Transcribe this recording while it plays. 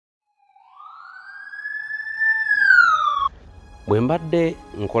Bwe mbadde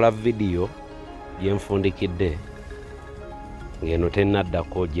nkola video yenfundikidde ngeno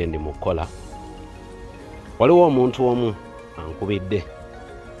tennaddako gye ndi mukola, waliwo omuntu omu ankubidde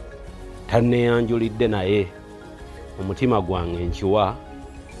tanneyanjulidde naye omutima gwange nkiwa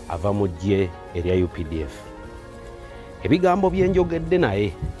ava mu ggye erya UPDF. Ebigambo bye njogedde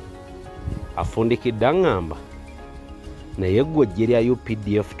naye afundikidde aŋŋamba naye ggwe ggye lya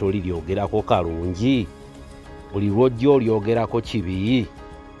UPDF toliryogerako kalungi, buli lwojja olyogerako kibi,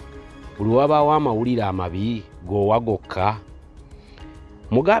 buli wabaawo amawulire amabi goowa gokka.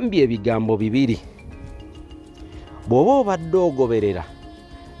 Mugambye ebigambo bibiri, bw'oba obadde ogoberera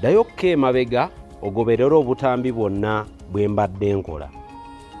ddayokka emabega ogoberera obutambi bwonna bwe mbadde nkola.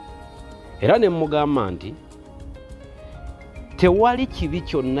 Era ne mugamba nti tewali kibi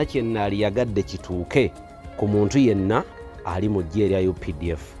kyonna kye nnaaliyagadde kituuke ku muntu yenna ali mu ggye erya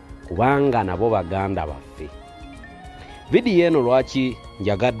UPDF kubanga nabo baganda baffe. Vidiyo eno lwaki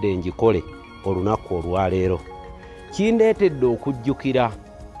njagadde ngikole olunaku olwaleero? Kindeetedde okujjukira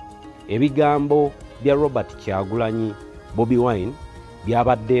ebigambo bya Robert Kyagulanyi Bobi Wine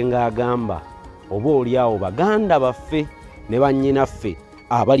byabadde ng'agamba oba oliawo baganda baffe ne bannyinaffe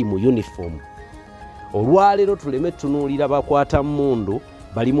abali mu uniform. Olwaleero tuleme tunuulira bakwata mmundu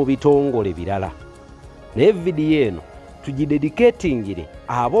bali mu bitongole birala. Naye vidiyo eno tugidediketingire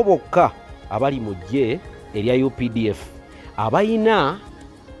abo bokka abali mu ggye erya UPDF abayina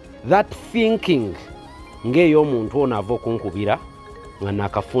that thinking ng'ey'omuntu ono ava okunkubira nga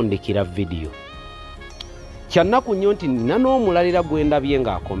nakafundikira vidiyo. Kyannaku nnyo nti nina n'omulalira gwe ndabye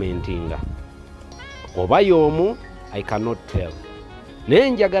ng'akomentinga. Oba y'omu I cannot tell. Naye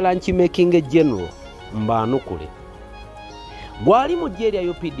njagala nkimaking general mbaanukule. Gwali mu ggye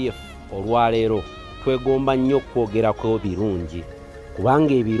erya UPDF olwaleero twegomba nnyo okwogerako birungi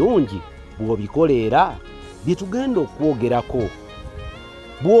kubanga ebirungi bw'obikola era bye tugenda okwogerako.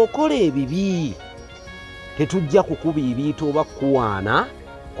 Bw'okola ebibi tetujja kukubiibiita oba kuwaana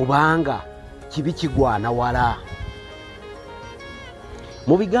kubanga kibi kigwana wala.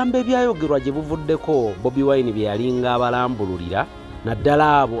 Mu bigambo ebyayogerwa gye buvuddeko Bobi Wine bye yalinga abalambululira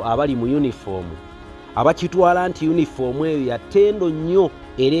naddala abo abali mu uniform abakitwala nti uniform eyo ya ttendo nnyo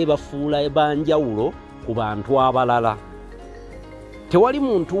era ebafuula banjawulo ku bantu abalala. Tewali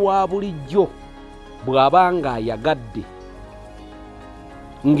muntu wa bulijjo bw'aba ng'ayagadde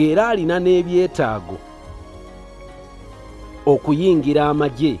ng'era alina n'ebyetaago okuyingira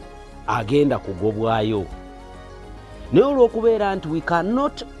amagye agenda kugobwayo. Naye olw'okubeera nti we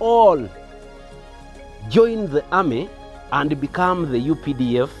cannot all join the army and become the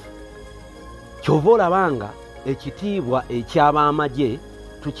UPDF, kyova olabanga ekitiibwa eky'ab'amagye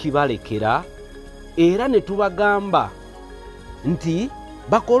tukibalekera era ne tubagamba nti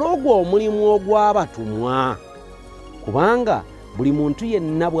bakole ogwo omulimu ogw'abatumwa kubanga buli muntu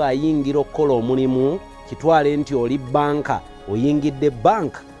yenna bw'ayingira okukola omulimu kitwale nti oli banka oyingidde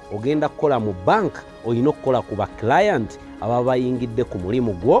bank ogenda kukola mu bank olina okukola ku ba client ababa bayingidde ku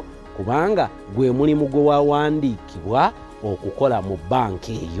mulimu gwo kubanga gwe mulimu gwe wawandiikibwa okukola mu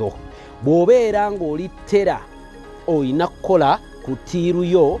banka eyo. Bw'obeera ng'oli tera olina kukola ku tiiru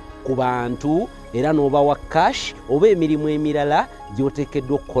yo ku bantu era n'obawa cash oba emirimu emirala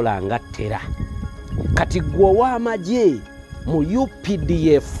gy'oteekeddwa okukola nga tera. Kati gwe ow'amagye mu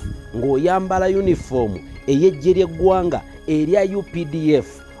UPDF ng'oyambala uniform ey'eggye ly'eggwanga erya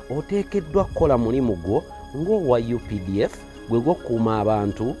UPDF oteekeddwa kukola mulimu gwo ng'owa UPDF gwe gw'okukuuma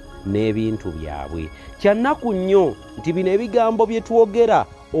abantu n'ebintu byabwe. Kyannaku nnyo nti bino ebigambo bye twogera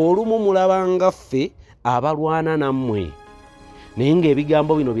olumu mulaba nga ffe abalwana nammwe, naye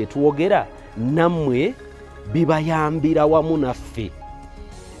ng'ebigambo bino bye twogera nammwe bibayambira wamu naffe.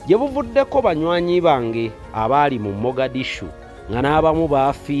 Gye buvuddeko banywanyi bange abaali mu Mogadishu nga n'abamu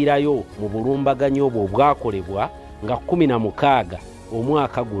baafiirayo mu bulumbaganyi obwo obwakolebwa nga 16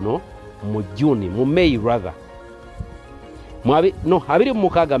 omwaka guno mu Juni mu May rather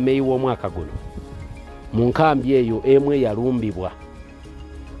 26 May w'omwaka guno mu nkambi eyo emu eyalumbibwa.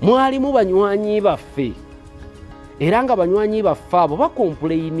 Mwalimu banywanyi baffe era nga banywanyi baffe abo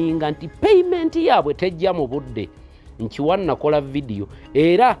bakompuleyininga nti payment yaabwe tejja mu budde. Nkiwa nakola vidiyo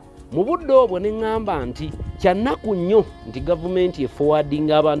era mu budde obwo ne ŋŋamba nti kyannaku nnyo nti gavumenti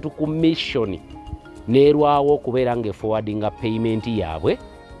eforwardinga abantu ku mission n'erwawo okubeera ng'eforwardinga payment yaabwe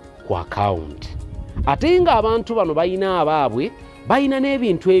ku account. Ate nga abantu bano balina abaabwe balina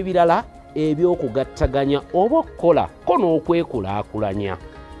n'ebintu ebirala eby'okugattaganya oba okukola ko n'okwekulaakulanya.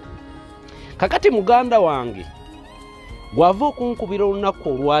 Kakati muganda wange gwava okunkubira olunaku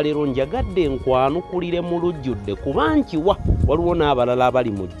olwaleero njagadde nkwanukulire mu lujjudde kuba nkiwa waliwo n'abalala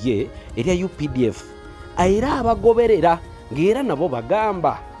abali mu ggye erya UPDF era abagoberera ng'era nabo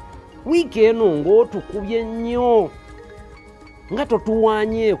bagamba wiiki eno ng'otukubye nnyo nga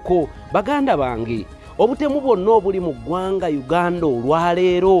totuwaanyeeko. Baganda bange, obutemu bwonna obuli mu ggwanga Uganda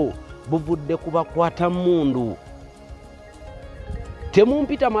olwaleero buvudde ku bakwata mmundu.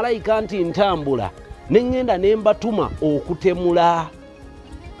 Temumpita malayika nti ntambula ne ŋŋenda ne mbatuma okutemula.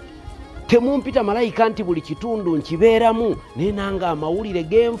 Temumpita malayika nti buli kitundu nkibeeramu naye nange amawulire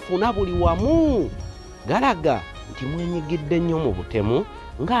genfuna buli wamu galaga nti mwenyigidde nnyo mu butemu,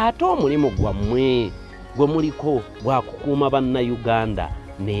 ng'ate omulimu gwammwe gwe muliko gwa kukuuma bannayuganda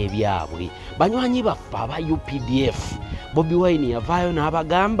n'ebyabwe. Banywanyi baffe aba UPDF, Bobi Wine yavaayo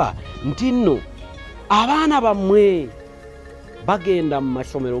n'abagamba nti nno abaana bammwe bagenda mu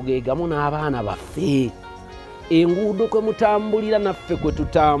masomero ge gamu n'abaana baffe. Enguudo kwe mutambulira naffe kwe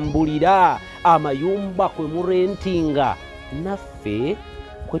tutambulira, amayumba kwe murentinga naffe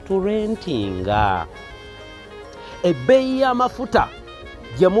kwe turentinga. Ebbeeyi y'amafuta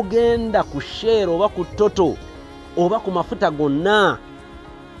gye mugenda ku share oba ku toto oba ku mafuta gonna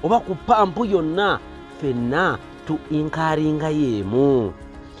oba ku pampu yonna, ffenna tu inkaringa yeemu.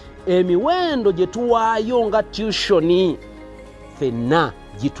 Emiwendo gye tuwaayo nga tuition ffenna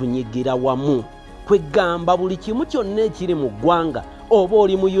gitunyigira wamu. Kwegamba buli kimu kyonna ekiri mu ggwanga, oba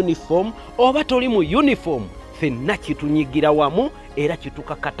oli mu uniform oba toli mu uniform, ffenna kitunyigira wamu era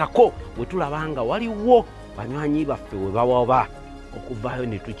kitukakatako bwe tulaba nga waliwo banywanyi baffe we bawoba okuvaayo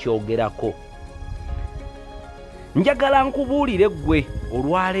ne tukyogerako. Njagala nkubuulire ggwe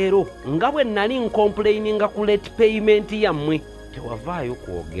olwaleero nga bwe nali nkomplaininga ku late payment yammwe, tewavaayo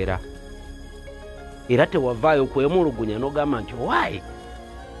kwogera era tewavaayo kwemulugunya n'ogamba nti why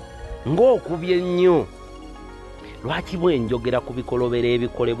ng'okubye nnyo. Lwaki bwe njogera ku bikolobero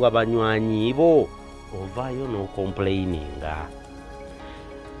ebikolebwa banywanyi bo ovaayo n'okomplaininga?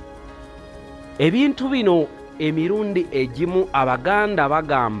 Ebintu bino emirundi egimu Abaganda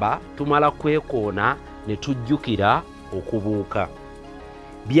bagamba tumala kwekoona ne tujjukira okubuuka.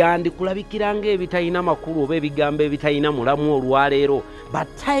 Byandikulabikira ng'ebitalina makulu oba ebigambo ebitalina mulamu olwaleero, but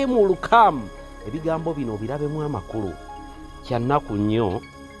time will come ebigambo bino birabemu amakulu. Kyannaku nnyo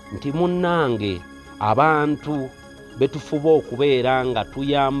nti munnange abantu betufuba okubeera nga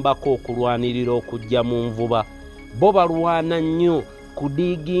tuyambako okulwanirira okujja mu nvuba, bo balwana nnyo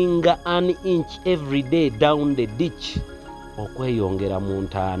kudiginga an inch every day down the ditch okweyongera mu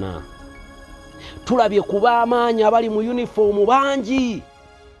ntaana. Tulabye kuba amaanyi abali mu uniform bangi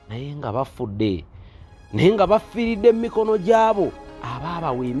naye nga bafudde, naye nga bafiiridde mu mikono gyabo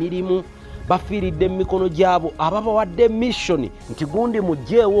abaabawa emirimu, bafiiridde mu mikono gyabo ababawadde mission nti gundi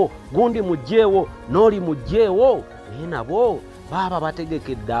mujjeewo, gundi mujjeewo, n'oli mujjeewo, naye nabo baaba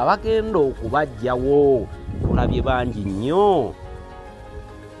bategekedde abagenda okubajjawo. Tulabye bangi nnyo.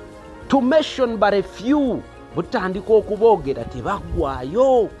 To mention but a few, butandika okuboogera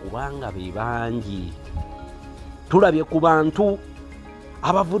tebaggwaayo kubanga be bangi. Tulabye ku bantu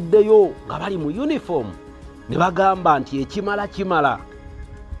abavuddeyo nga bali mu uniform ne bagamba nti ekimala kimala.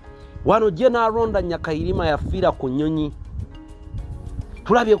 Wano General Ronda Nyakayirima yafiira ku nnyonyi.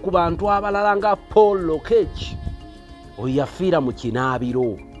 Tulabye ku bantu abalala nga Paul Lokech oyo yafiira mu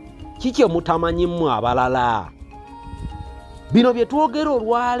kinaabiro. Kiki mutamanyimu abalala? Bino bye twogera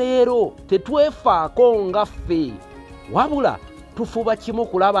olwaleero tetwefaako nga ffe, wabula tufuba kimu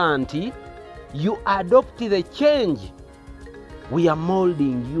kulaba nti you adopt the change we are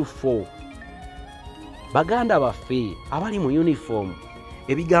molding you for. Baganda baffe abali mu uniform,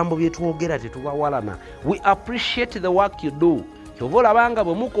 ebigambo bye twogera tetubawalana. We appreciate the work you do. Kyova olabanga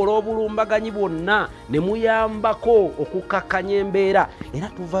bwe mukola obulumbaganyi bwonna ne muyambako okukkakkanya embeera, era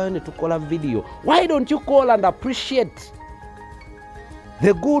tuvaayo ne tukola video. Why don't you call and appreciate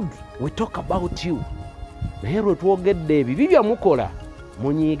the good we talk about you? Naye lwe twogedde ebibi bye mukola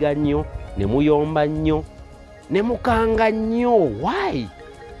munyiiga nnyo ne muyomba nnyo ne mukanga nnyo. Why?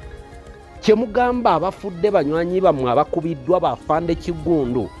 Kyemugamba abafudde banywanyi bammwe abakubiddwa bafande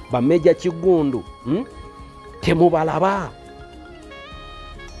Kigundu, bameja Kigundu, temubalaba.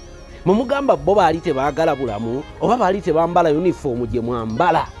 Mumugamba bo baali tebaagala bulamu oba baali tebambala uniform gye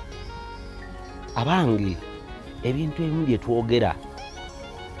mwambala. Abange ebintu ebimu bye twogera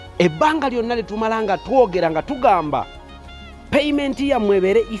ebbanga lyonna litumala nga twogera nga tugamba payment yammwe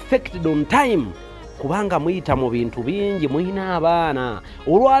ebeere effected on time kubanga muyita mu bintu bingi, muyina abaana.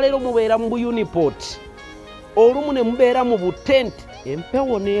 Olwaleero mubeera mu Uniport, olumu ne mubeera mu butent,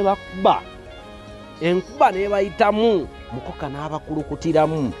 empewo n'ebakuba, enkuba n'ebayitamu, mukoka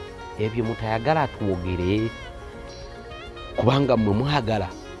n'abakulukutiramu. Ebyo mutayagala twogere kubanga mmwe mwagala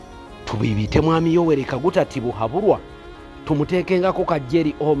tubiibite Mwami Yoweri Kaguta Tibuhaburwa, tumuteekengako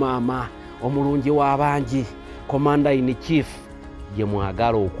kajjeri o maama omulungi w'abangi, commander in chief ye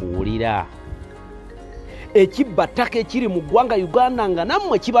mwagala okuwulira. Ekibbattaka ekiri mu ggwanga Uganda nga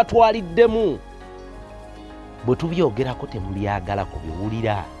nammwe kibatwaliddemu. Bwe tubyogerako temulyagala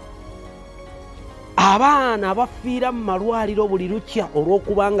kubiwulira. Abaana bafiira mu malwaliro buli lukya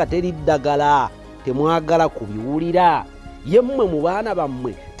olw'okubanga teri ddagala, temwagala kubiwulira. Yemmwe mu baana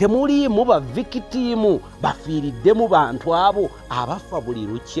bammwe temuliimu bavikitiimu bafiiriddemu bantu abo abafa buli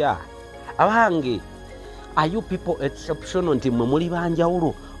lukya. Abange, are you people exceptional nti mmwe muli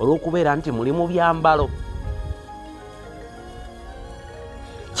banjawulo olw'okubeera nti muli mu byambalo?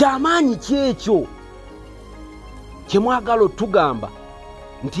 Kyamaanyi kyekyo kye mwagala otugamba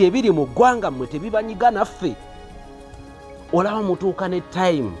nti ebiri mu ggwanga mmwe tebibanyiga naffe. Olaba mutuuka ne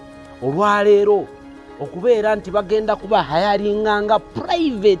time olwaleero okubeera nti bagenda kuba hayaringanga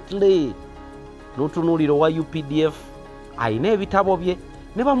privately. N'otunuulira owa UPDF ayina ebitabo bye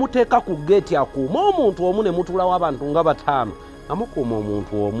ne bamuteeka ku geeti akuuma omuntu omu ne mutulawo abantu nga 5 nga mukuuma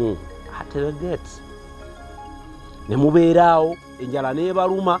omuntu omu ate the gate. Ne mubeeraawo enjala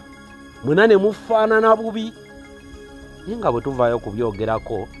n'ebaluma mwena ne mufaanana bubi. Naye nga bwe tuvaayo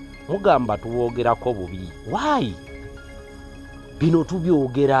kubyogerako mugamba tubwogerako bubi. Why? Bino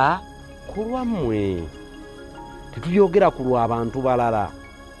tubyogera ku lwammwe, tetubyogera ku lw'abantu balala.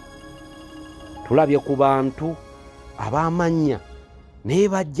 Tulabye ku bantu ab'amannya naye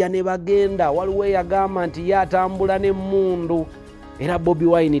bajja ne bagenda. Waliwo eyagamba nti ye atambula n'emmundu era Bobi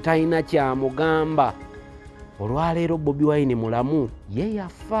Wine talina kyamugamba. Olwaleero Bobi Wine mulamu ye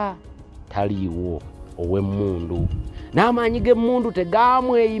yafa, taliiwo ow'emmundu. N'amaanyi g'emmundu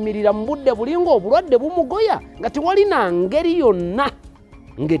tegaamweyimirira mu budde bulinga obulwadde bumugoya nga tewalina ngeri yonna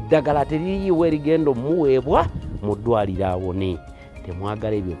ng'eddagala teririiwo erigenda omuweebwa mu ddwaliro awone.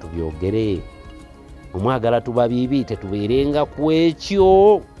 Temwagala ebyo tubyogere. Omwagala tubabiibi tetubeerenga ku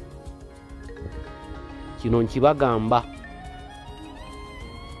ekyo. Kino nkibagamba.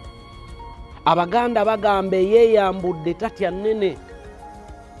 Abaganda bagamba eyeeyambudde tatya nnene.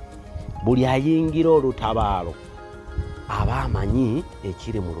 Buli ayingira olutabaalo aba amanyi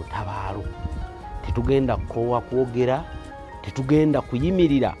ekiri mu lutabaalo. Tetugenda kukoowa kwogera, tetugenda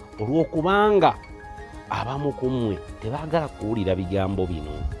kuyimirira olw'okubanga abamu ku mmwe tebaagala kuwulira bigambo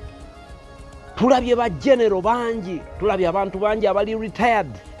bino. Tulabye bajenero bangi, tulabye abantu bangi abali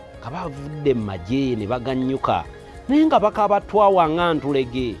retired nga bavudde mu magye ne bagannyuka naye nga bakabatwawa nga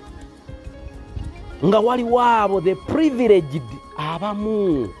ntulege. Nga waliwo abo the privileged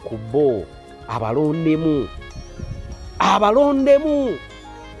abamu ku bo abalondemu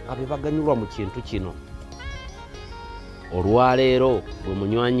nga be baganyulwa mu kintu kino. Olwaleero bwe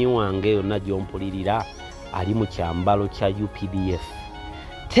munywanyi wange yonna gy'ompulirira ali mu kyambalo kya UPDF.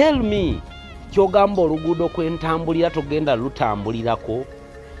 Tell me, kyogamba oluguudo kwentambulira togenda lutambulirako?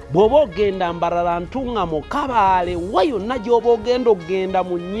 Bw'oba ogenda Mbarara, Ntungamo, Kabaale, wa yonna gy'oba ogenda ogenda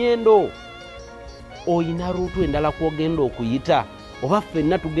mu nnyendo, oyina ruutu endala kw'ogenda okuyita, oba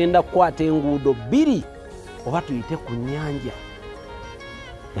ffenna tugenda kukwata enguudo 2 oba tuyite ku nnyanja?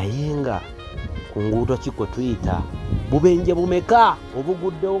 Naye nga ku nguudo ki kwe tuyita? Bubenje bumeka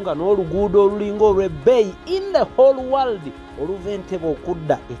obuguddewo nga n'oluguudo olulinga olw'ebbeeyi in the whole world oluva Entebbe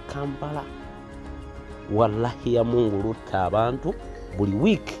okudda e Kampala. Wallahi ya Mungu lutta abantu buli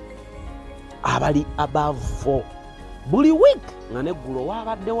week abali above 4. Buli week nga neggulo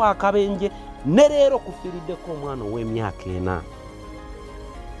waabaddewo akabenje ne leero kufiiriddeko omwana ow'emyaka 4.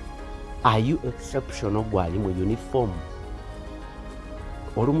 Are you exceptional gwali mu uniform?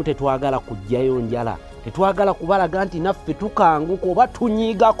 Olumu tetwagala kujjayo njala, tetwagala kubalaga nti naffe tukanguka oba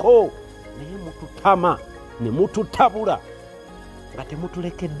tunyiigako, naye mututama ne mututabula nga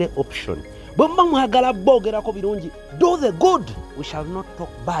temutulekedde option. Bwe muba mwagala boogerako birungi, do the good, we shall not talk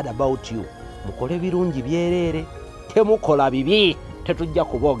bad about you. Mukole birungi byereere, temukola bibi, tetujja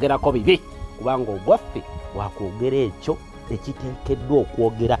kuboogerako bibi, kubanga ogwaffe wakwogera ekyo ekiteekeddwa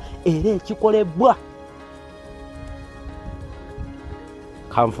okwogera era ekikolebwa.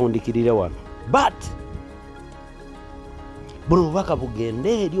 Kanfundikirire wano. But buno bubaka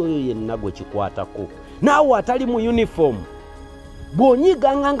bugende eri oyo yenna gwe kikwatako. Naawe atali mu uniform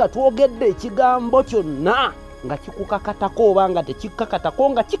bw'onyiganga nga twogedde ekigambo kyonna nga kikukakatako oba nga tekikakatako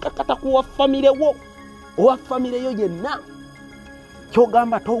nga kikakata ku waffamirewo owa ffamireyo yenna,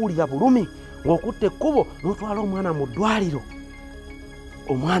 kyogamba towulira bulumi ng'okutte ekkubo n'otwala omwana mu ddwaliro,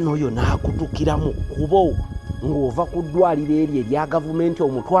 omwana oyo n'akutukira mu kkubo ng'ova ku ddwaliro eryo erya gavumenti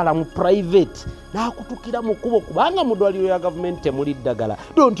omutwala mu private, n'akutukira mu kkubo kubanga mu ddwaliro ya gavumenti temuli ddagala.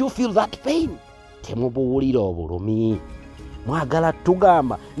 Don't you feel that pain? Temubuwulira obulumi. Mwagala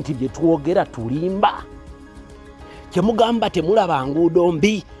tugamba nti bye twogera tulimba. kyemugamba temulaba nguudo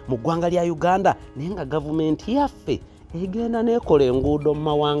mbi mu ggwanga lya Uganda naye nga gavumenti yaffe egenda nekola enguudo mu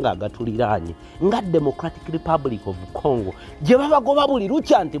mawanga agatuliraanye nga Democratic Republic of Congo gye babagoba buli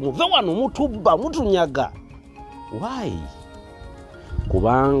lukya nti muve wano mutubba mutunyaga. Why?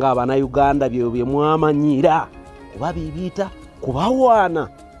 Kubanga Abannayuganda bye mwamanyira kuba bibiita kubawaana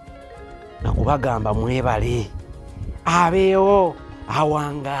na kubagamba mwebale abeewo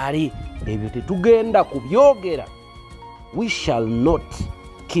awangaali ebyo tetugenda kubyogera. We shall not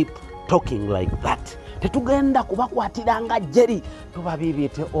keep talking like that. Tetugenda kubakwatiranga jeri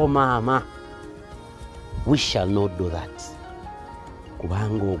tubabibiite o maama. We shall not do that.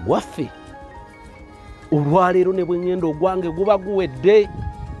 Kubanga ogwaffe olwaleero ne bwengenda ogwange guba guwedde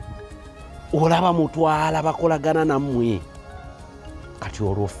olaba mutwala bakolagana nammwe kati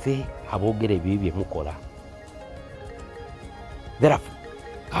olwo ffe aboogera ebibi bye mukola. Therefore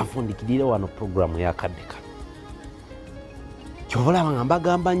kanfundikirire wano programu yakadde kano kyobalaba nga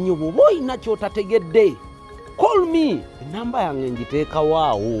mbagamba nnyo bw'oba olina kyotategedde call me, enamba yange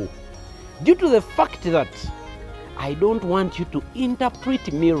ngiteekawaawo due to the fact that I don't want you to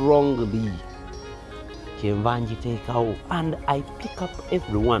interpret me wrongly. Kyenva ngiteekawo and I pick up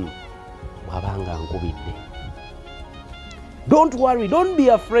everyone bw'abanga nkubidde. Don't worry, don't be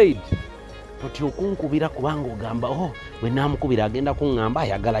afraid. Totya okunkubira kubanga ogamba oh bwe naamukubira agenda kuŋŋamba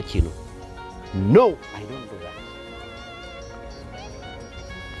ayagala kino. No, I don't do that.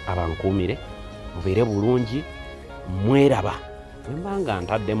 Abankuumire mubeere bulungi mweraba bwe mba nga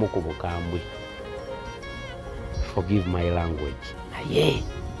ntaddemu ku bukambwe. Forgive my language. Naye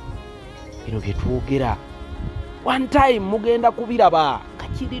bino bye twogera one time mugenda kubiraba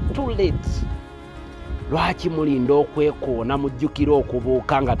kakiri too late. Lwaki mulinda okwekoona mujjukira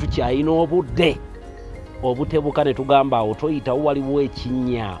okubuuka nga tukyalina obudde obutebuka ne tugamba awo toyitawo waliwo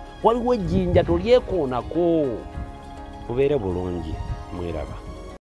ekinnya waliwo ejjinja tolyekoonako. Mubeere bulungi mweraba.